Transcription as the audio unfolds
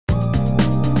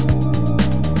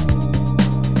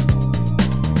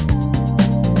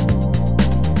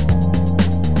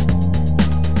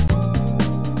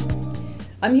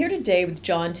I'm here today with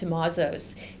John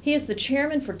Tumazos. He is the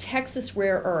chairman for Texas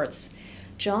Rare Earths.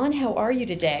 John, how are you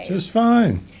today? Just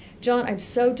fine. John, I'm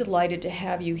so delighted to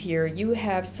have you here. You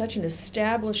have such an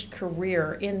established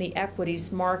career in the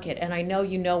equities market, and I know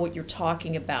you know what you're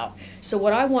talking about. So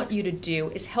what I want you to do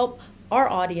is help our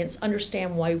audience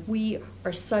understand why we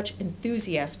are such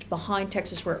enthusiasts behind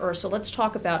Texas Rare Earths. So let's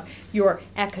talk about your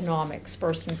economics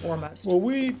first and foremost. Well,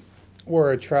 we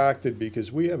were attracted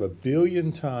because we have a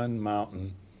billion-ton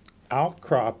mountain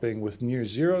outcropping with near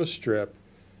zero strip,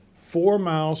 4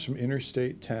 miles from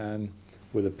Interstate 10,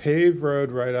 with a paved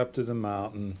road right up to the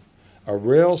mountain, a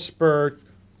rail spur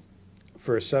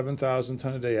for a 7,000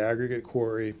 ton a day aggregate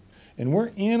quarry, and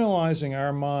we're analyzing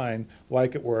our mine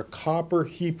like it were a copper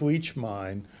heap leach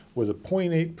mine with a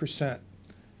 0.8%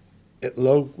 at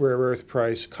low rare earth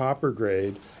price copper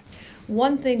grade.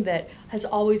 One thing that has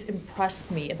always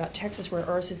impressed me about Texas Rare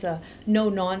Earths is a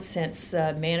no-nonsense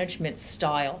management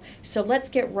style. So let's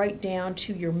get right down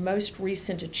to your most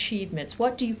recent achievements.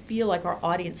 What do you feel like our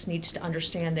audience needs to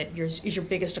understand that is your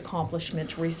biggest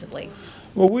accomplishment recently?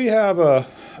 Well, we have a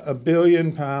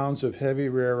billion pounds of heavy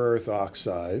rare earth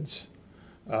oxides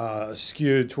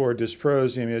skewed toward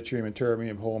dysprosium, yttrium, and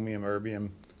terbium, holmium,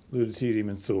 erbium, lutetium,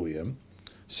 and thulium.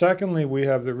 Secondly, we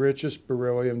have the richest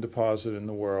beryllium deposit in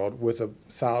the world with a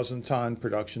 1,000-ton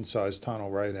production-sized tunnel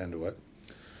right into it.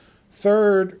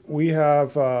 Third, we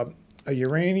have a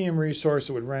uranium resource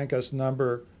that would rank us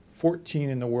number 14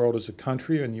 in the world as a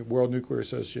country on the World Nuclear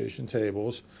Association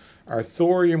tables. Our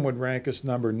thorium would rank us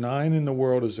number 9 in the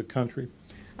world as a country.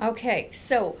 Okay,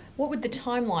 so what would the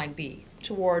timeline be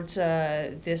towards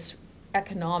this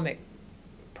economic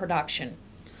production?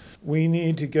 We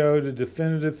need to go to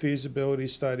definitive feasibility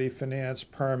study, finance,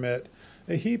 permit.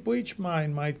 A heap leach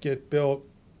mine might get built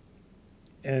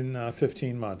in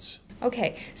 15 months.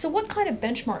 Okay, so what kind of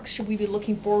benchmarks should we be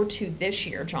looking forward to this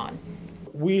year, John?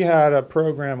 We had a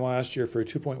program last year for a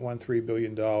 $2.13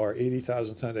 billion,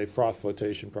 80,000 ton a day froth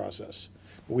flotation process.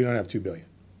 But we don't have $2 billion.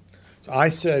 So I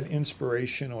said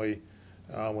inspirationally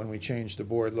when we changed the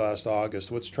board last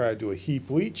August, let's try to do a heap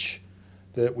leach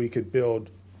that we could build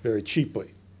very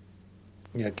cheaply.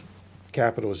 You know,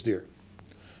 capital is dear.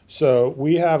 So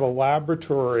we have a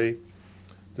laboratory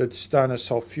that's done a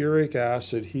sulfuric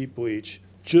acid heap leach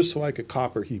just like a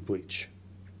copper heap leach.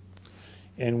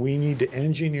 And we need to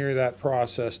engineer that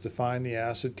process to find the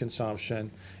acid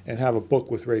consumption and have a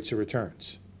book with rates of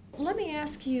returns. Let me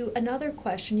ask you another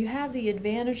question. You have the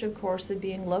advantage, of course, of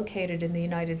being located in the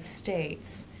United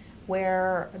States,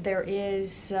 where there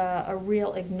is a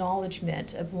real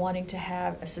acknowledgement of wanting to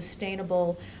have a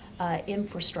sustainable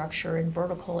infrastructure and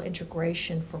vertical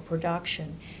integration for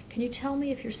production. Can you tell me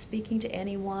if you're speaking to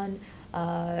anyone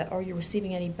or you're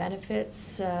receiving any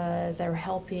benefits that are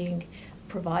helping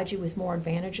provide you with more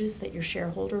advantages that your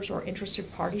shareholders or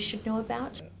interested parties should know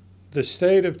about? The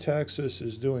state of Texas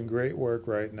is doing great work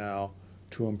right now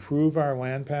to improve our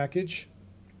land package,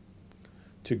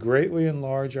 to greatly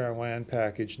enlarge our land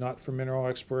package, not for mineral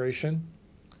exploration,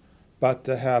 but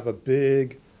to have a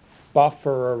big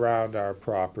buffer around our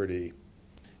property.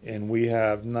 And we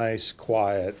have nice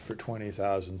quiet for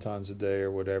 20,000 tons a day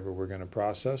or whatever we're going to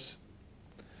process.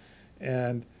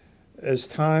 And as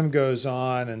time goes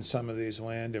on and some of these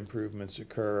land improvements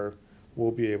occur,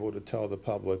 we'll be able to tell the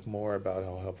public more about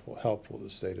how helpful the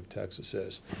state of Texas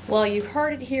is. Well, you've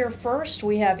heard it here first.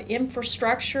 We have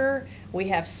infrastructure, we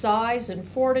have size and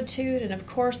fortitude, and of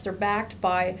course they're backed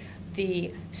by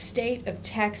the state of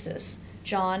Texas.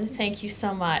 John, thank you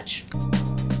so much.